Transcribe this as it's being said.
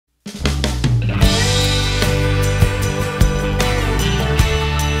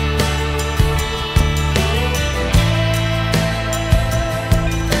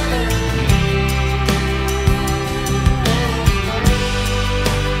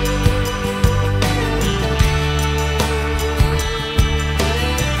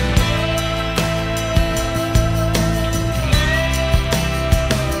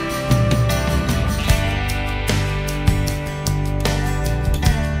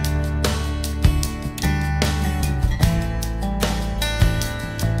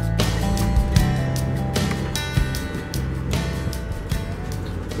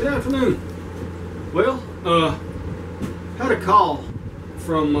call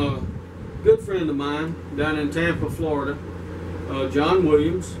from a good friend of mine down in Tampa, Florida, John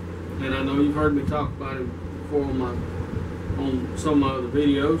Williams, and I know you've heard me talk about him before on some of my other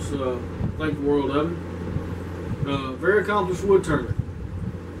videos. Think the world of him. Very accomplished woodturner.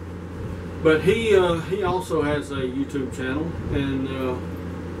 But he also has a YouTube channel and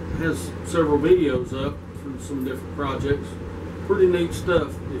has several videos up from some different projects. Pretty neat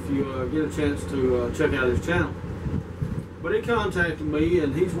stuff if you get a chance to check out his channel. But he contacted me,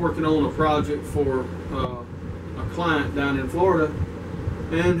 and he's working on a project for a client down in Florida,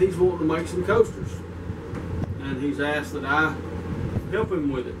 and he's wanting to make some coasters, and he's asked that I help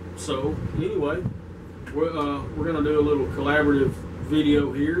him with it. So anyway, we're going to do a little collaborative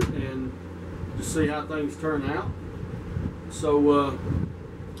video here and just see how things turn out. So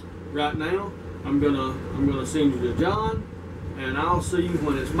right now I'm gonna send you to John, and I'll see you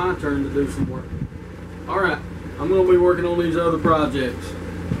when it's my turn to do some work. All right, I'm going to be working on these other projects.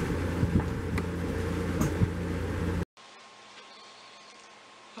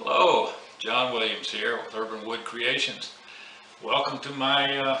 Hello, John Williams here with Urban Wood Creations. Welcome to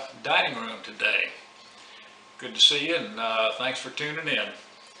my dining room today. Good to see you, and thanks for tuning in.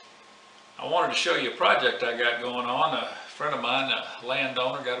 I wanted to show you a project I got going on. A friend of mine, a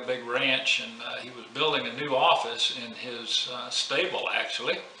landowner, got a big ranch, and he was building a new office in his stable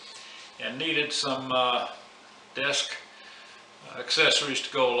actually, and needed some desk accessories to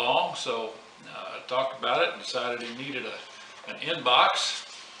go along. So I talked about it and decided he needed an inbox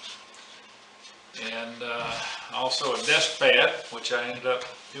and also a desk pad, which I ended up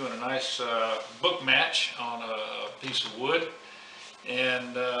doing a nice book match on a piece of wood,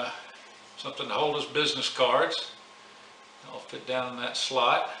 and something to hold his business cards. I'll fit down in that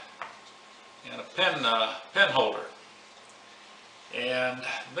slot, and a pen holder. And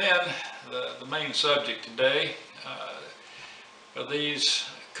then the main subject today are these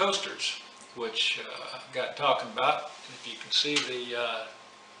coasters, which I've got talking about. If you can see the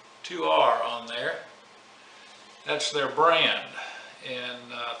 2R on there, that's their brand,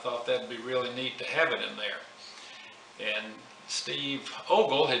 and I thought that'd be really neat to have it in there. And Steve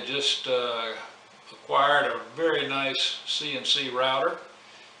Ogle had just acquired a very nice CNC router,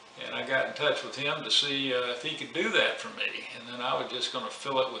 and I got in touch with him to see if he could do that for me. And then I was just going to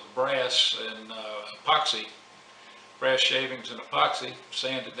fill it with brass and epoxy, brass shavings and epoxy,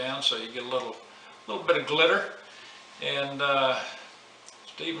 sand it down so you get a little bit of glitter. And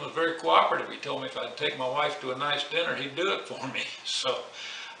Stephen was very cooperative. He told me if I'd take my wife to a nice dinner, he'd do it for me. So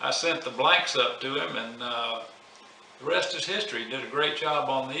I sent the blanks up to him, and the rest is history. He did a great job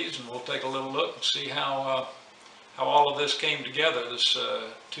on these, and we'll take a little look and see how all of this came together, this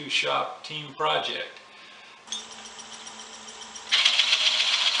two-shop team project.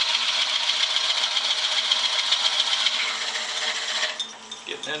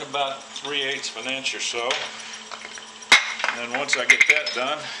 Getting in about 3/8 of an inch or so. And then once I get that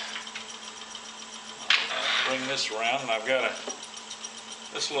done, I'll bring this around, and I've got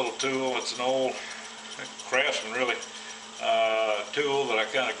this little tool. It's an old Craftsman really tool that I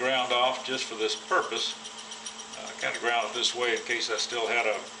kind of ground off just for this purpose. Kind of ground it this way in case I still had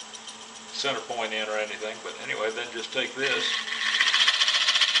a center point in or anything. But anyway, then just take this.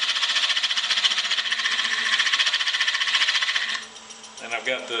 And I've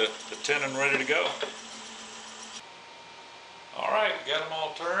got the tenon ready to go. Alright, got them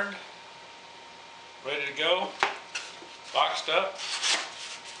all turned, ready to go, boxed up,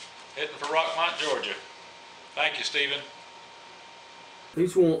 heading for Rockmont, Georgia. Thank you, Stephen.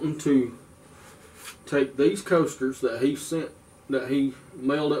 He's wanting to take these coasters that he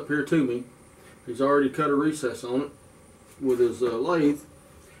mailed up here to me. He's already cut a recess on it with his lathe,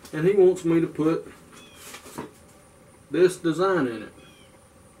 and he wants me to put this design in it.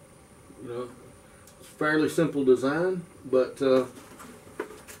 You know, it's a fairly simple design, but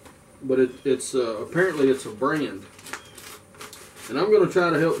it's apparently it's a brand, and I'm going to try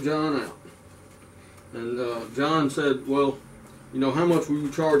to help John out. And John said, well, you know, how much will you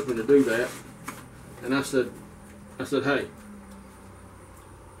charge me to do that? And I said, hey,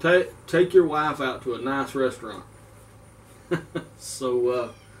 take your wife out to a nice restaurant.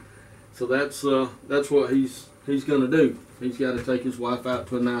 So that's what he's going to do. He's got to take his wife out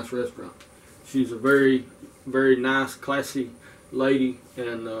to a nice restaurant. She's a very, very nice, classy lady,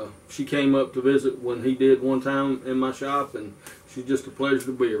 and she came up to visit when he did one time in my shop, and she's just a pleasure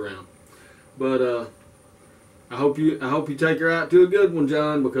to be around. But I hope you take her out to a good one,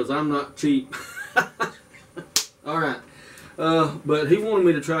 John, because I'm not cheap. All right. But he wanted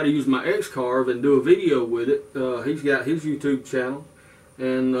me to try to use my X-Carve and do a video with it. He's got his YouTube channel,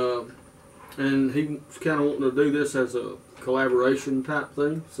 and he's kind of wanting to do this as collaboration type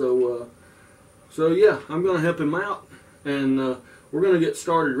thing. So yeah, I'm going to help him out, and we're going to get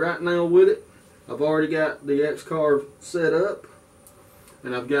started right now with it. I've already got the X-carve set up,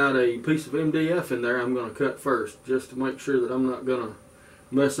 and I've got a piece of MDF in there I'm going to cut first, just to make sure that I'm not going to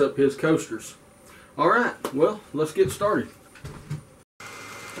mess up his coasters. Alright, well, let's get started.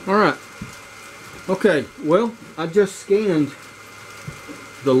 Alright, okay, well, I just scanned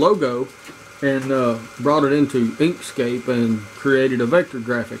the logo and brought it into Inkscape and created a vector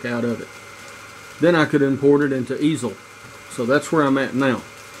graphic out of it. Then I could import it into easel. So that's where I'm at now.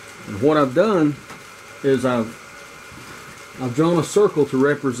 And what I've done is I've drawn a circle to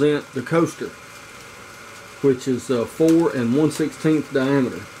represent the coaster, which is 4 1/16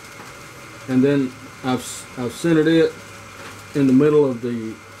 diameter. And then I've centered it in the middle of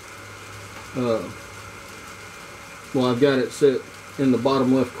the well, I've got it set in the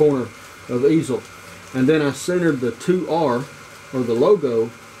bottom left corner of easel, and then I centered the 2R, or the logo,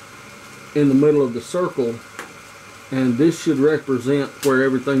 in the middle of the circle, and this should represent where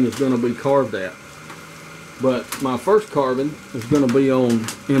everything is going to be carved at. But my first carving is going to be on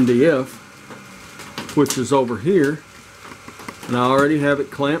MDF, which is over here, and I already have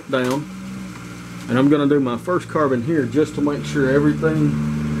it clamped down, and I'm going to do my first carving here just to make sure everything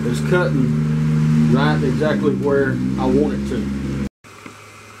is cutting right exactly where I want it to.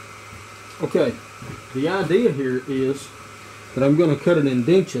 Okay, the idea here is that I'm going to cut an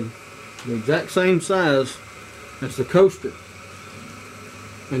indentation the exact same size as the coaster,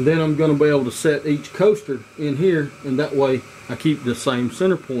 and then I'm going to be able to set each coaster in here, and that way I keep the same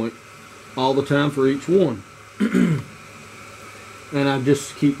center point all the time for each one. And I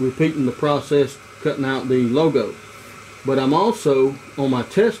just keep repeating the process, cutting out the logo. But I'm also, on my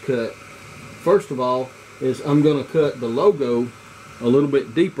test cut, first of all, is I'm going to cut the logo a little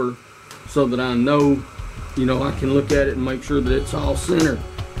bit deeper so that I know, you know, I can look at it and make sure that it's all centered.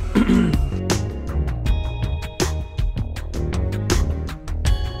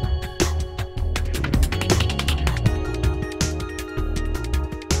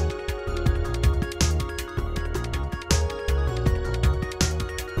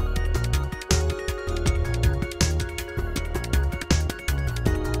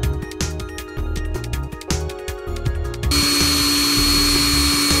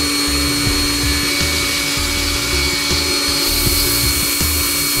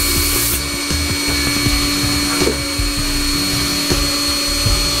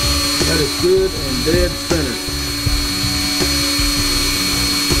 Good and dead center.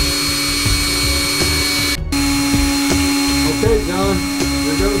 Okay, John,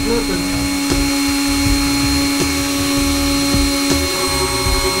 there goes nothing.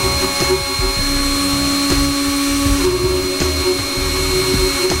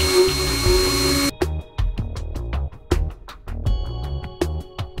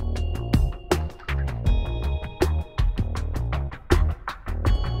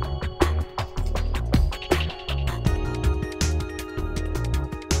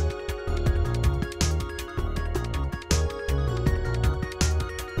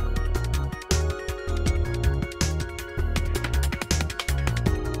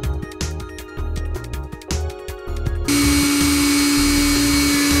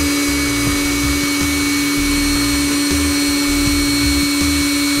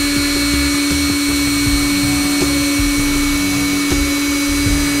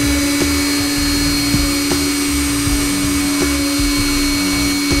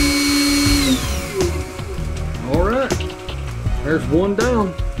 There's one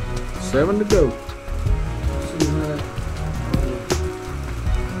down, 7 to go.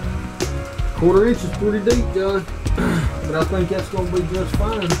 Quarter inch is pretty deep, John, but I think that's going to be just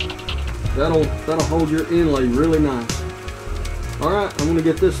fine. That'll hold your inlay really nice. All right, I'm going to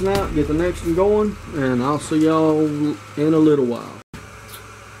get this one out, get the next one going, and I'll see y'all in a little while.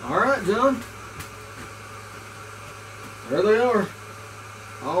 All right, John. There they are,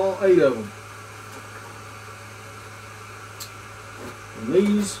 all 8 of them. And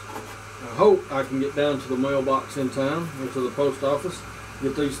these, I hope I can get down to the mailbox in time, or to the post office,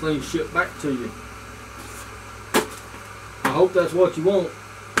 get these things shipped back to you. I hope that's what you want.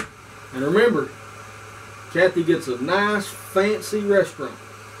 And remember, Kathy gets a nice, fancy restaurant,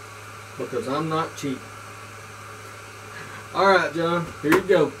 because I'm not cheap. All right, John, here you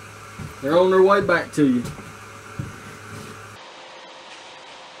go. They're on their way back to you.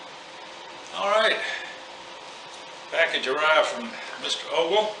 All right, package arrived from Mr.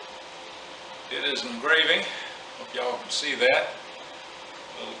 Ogle. It is engraving. Hope y'all can see that.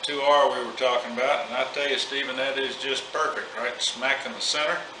 The 2R we were talking about, and I tell you, Stephen, that is just perfect, right smack in the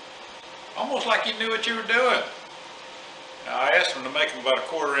center. Almost like you knew what you were doing. Now, I asked them to make them about a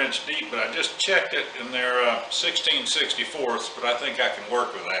 1/4 inch deep, but I just checked it and they're 16/64, but I think I can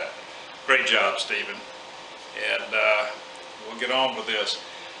work with that. Great job, Stephen. And we'll get on with this.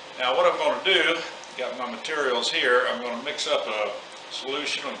 Now what I'm going to do, got my materials here, I'm going to mix up a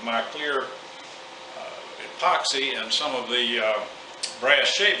solution of my clear epoxy and some of the brass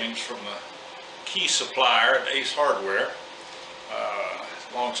shavings from the key supplier at Ace Hardware.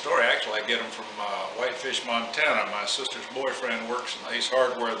 Long story, actually, I get them from Whitefish, Montana. My sister's boyfriend works in Ace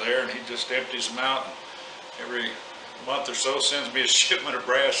Hardware there, and he just empties them out, and every month or so sends me a shipment of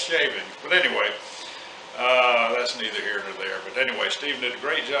brass shavings. But anyway, that's neither here nor there. But anyway, Stephen did a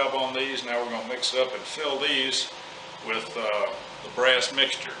great job on these. Now we're going to mix it up and fill these with the brass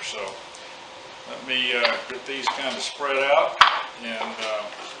mixture. So let me get these kind of spread out, and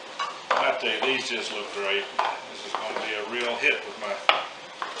I tell you, these just look great. This is going to be a real hit with my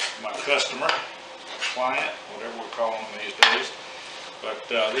customer, client, whatever we're calling them these days. But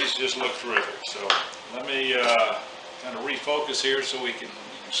these just look terrific. So let me kind of refocus here so you can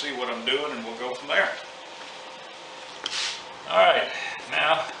see what I'm doing, and we'll go from there. All right,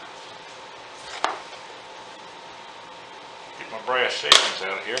 now get my brass shavings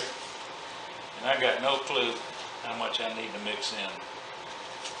out of here, and I got no clue how much I need to mix in,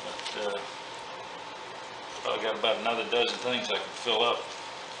 but probably got about another dozen things I can fill up.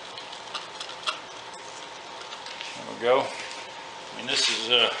 There we go. I mean, this is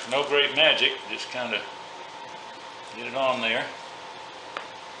no great magic, just kind of get it on there.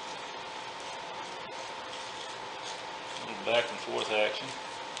 A little back and forth action.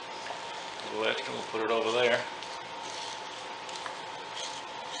 A little extra, we'll put it over there.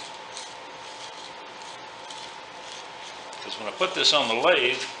 Because when I put this on the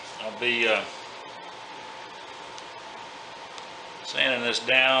lathe, I'll be sanding this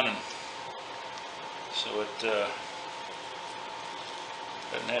down, and so it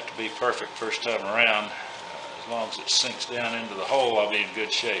doesn't have to be perfect first time around. As long as it sinks down into the hole, I'll be in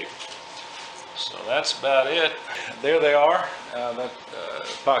good shape. So that's about it. There they are. That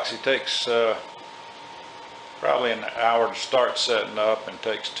epoxy takes probably an hour to start setting up, and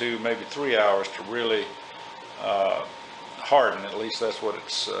takes 2, maybe 3 hours to really harden. At least that's what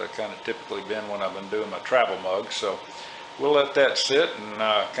it's kind of typically been when I've been doing my travel mugs. So we'll let that sit and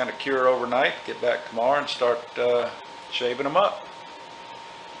kind of cure overnight, get back tomorrow and start shaving them up.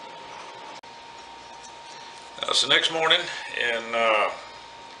 So next morning, and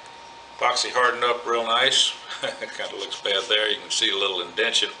epoxy hardened up real nice. It kind of looks bad there. You can see a little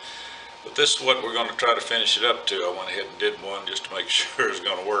indentation. But this is what we're going to try to finish it up to. I went ahead and did one just to make sure it's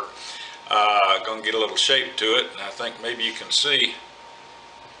going to work. Going to get a little shape to it, and I think maybe you can see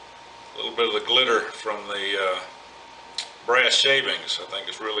a little bit of the glitter from the brass shavings. I think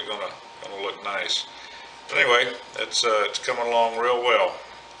it's really going to look nice. But anyway, it's coming along real well.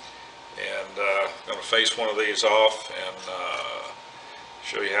 And I'm going to face one of these off and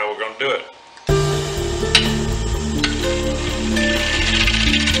show you how we're going to do it.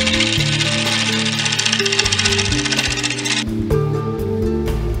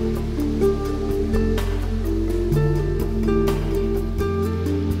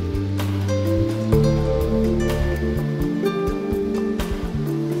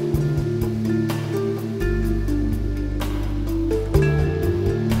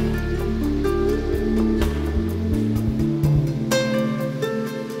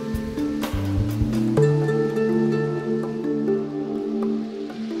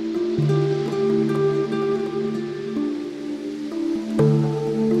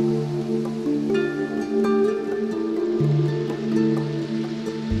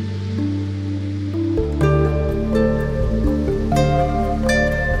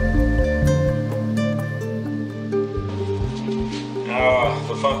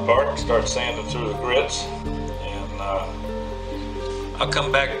 The fun part, start sanding through the grits, and I'll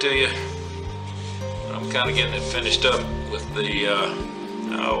come back to you. I'm kind of getting it finished up with the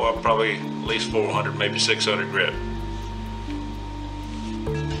probably at least 400, maybe 600 grit.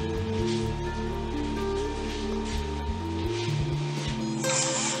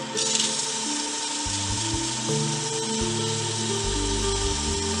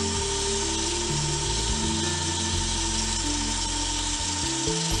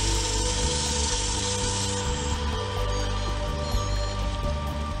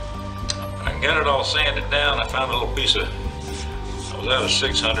 Got it all sanded down. I found a little piece of, I was out of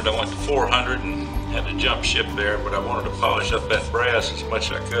 600, I went to 400 and had to jump ship there, but I wanted to polish up that brass as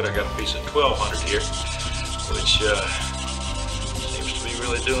much as I could. I got a piece of 1200 here, which seems to be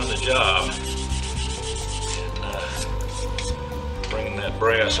really doing the job, and bringing that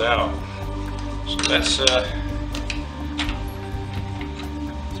brass out. So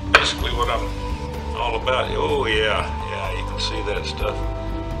what I'm all about. Oh yeah, you can see that stuff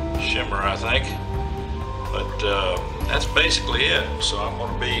shimmer, I think. But that's basically it. So I'm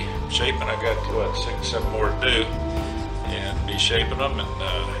going to be shaping. I got what, 6, 7 more to do, and be shaping them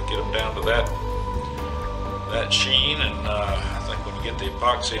and get them down to that sheen. And I think when you get the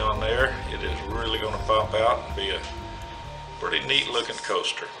epoxy on there, it is really going to pop out and be a pretty neat looking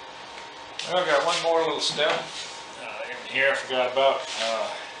coaster. Well, I've got one more little step in here I forgot about.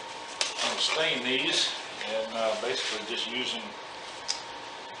 I'm going to stain these, and basically just using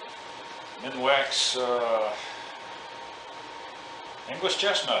Minwax English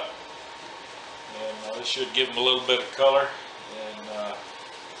chestnut, and this should give them a little bit of color and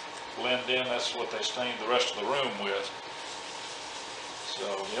blend in. That's what they stained the rest of the room with. So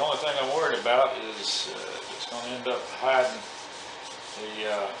the only thing I'm worried about is it's going to end up hiding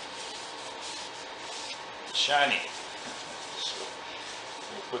the shiny. So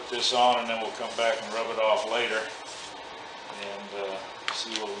we'll put this on, and then we'll come back and rub it off later and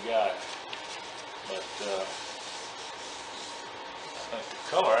see what we got. But I think the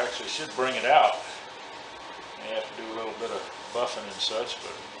color actually should bring it out. You have to do a little bit of buffing and such,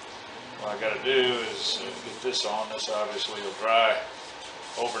 but what I got to do is get this on. This obviously will dry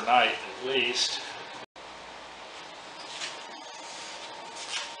overnight at least.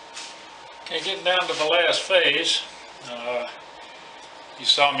 Okay, getting down to the last phase. You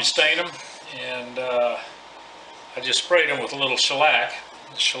saw me stain them, and I just sprayed them with a little shellac.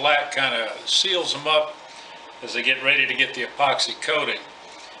 The shellac kind of seals them up as they get ready to get the epoxy coating.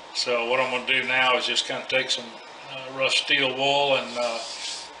 So what I'm going to do now is just kind of take some rough steel wool and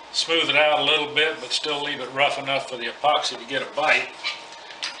smooth it out a little bit, but still leave it rough enough for the epoxy to get a bite.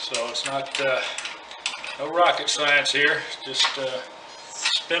 So it's not no rocket science here. Just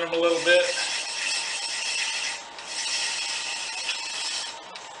spin them a little bit.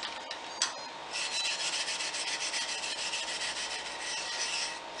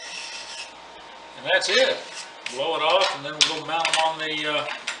 And that's it. Blow it off, and then we'll go mount them on the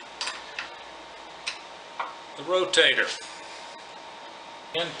rotator.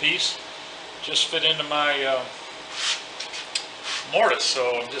 End piece just fit into my mortise,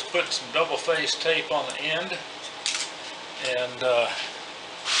 so I'm just putting some double face tape on the end and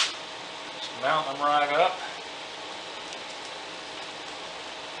just mount them right up.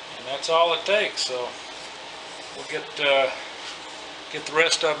 And that's all it takes. So we'll get the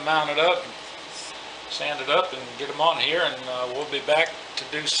rest of them mounted up, sand it up, and get them on here, and we'll be back to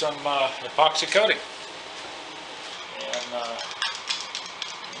do some epoxy coating. And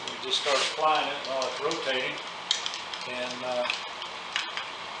we just start applying it while it's rotating, and as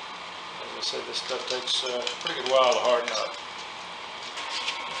I said, this stuff takes a pretty good while to harden up.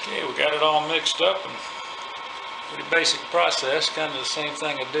 Okay, we got it all mixed up, and pretty basic process, kind of the same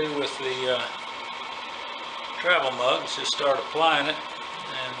thing I do with the travel mugs. Just start applying it,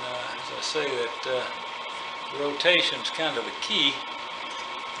 and as I say, that rotation is kind of the key.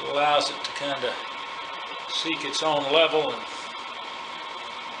 It allows it to kind of seek its own level and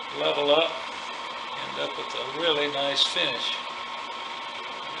level up, end up with a really nice finish.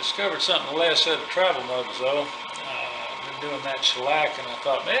 I discovered something the last set of travel mugs though. I've been doing that shellac, and I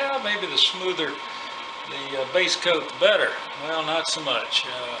thought, yeah, maybe the smoother the base coat, the better. Well, not so much.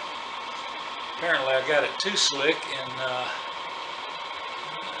 Apparently I got it too slick, and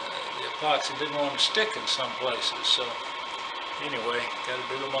the epoxy didn't want to stick in some places. So anyway, got to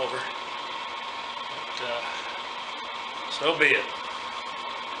do them over. But, so be it.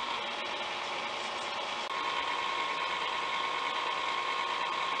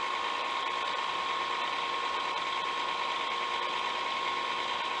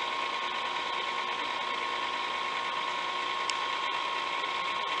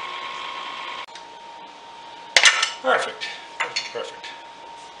 Perfect. Perfect.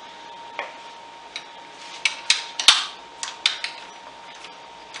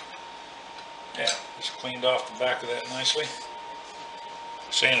 Yeah, just cleaned off the back of that nicely.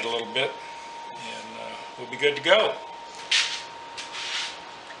 Sanded a little bit, and we'll be good to go.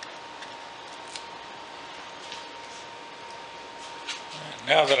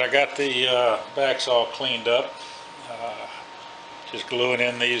 Now that I got the backs all cleaned up, just gluing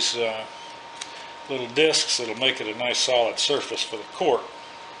in these little discs that'll make it a nice solid surface for the cork.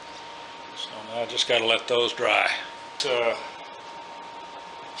 So now I just got to let those dry.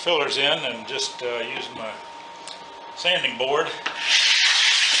 Fillers in, and just using my sanding board. Big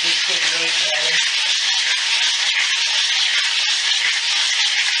figure 8 pattern.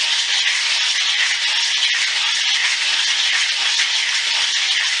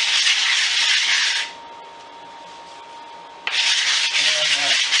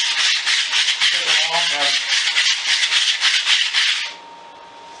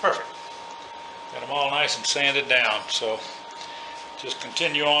 sanded down. So just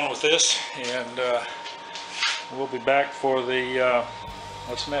continue on with this, and we'll be back for the,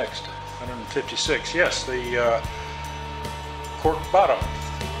 what's next? 156, yes, the cork bottom.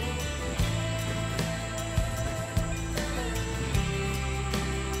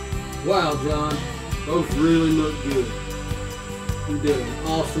 Wow, John, those really look good. You did an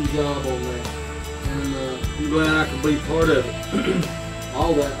awesome job on that, and I'm glad I could be part of it.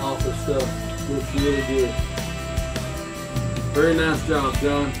 All that office stuff looks really good. Very nice job,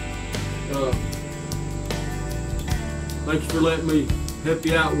 John. Thanks for letting me help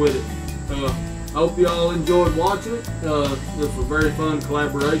you out with it. I hope you all enjoyed watching it. This was a very fun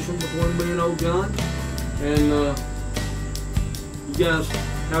collaboration between me and old John. And you guys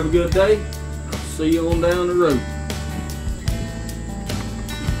have a good day. See you on down the road.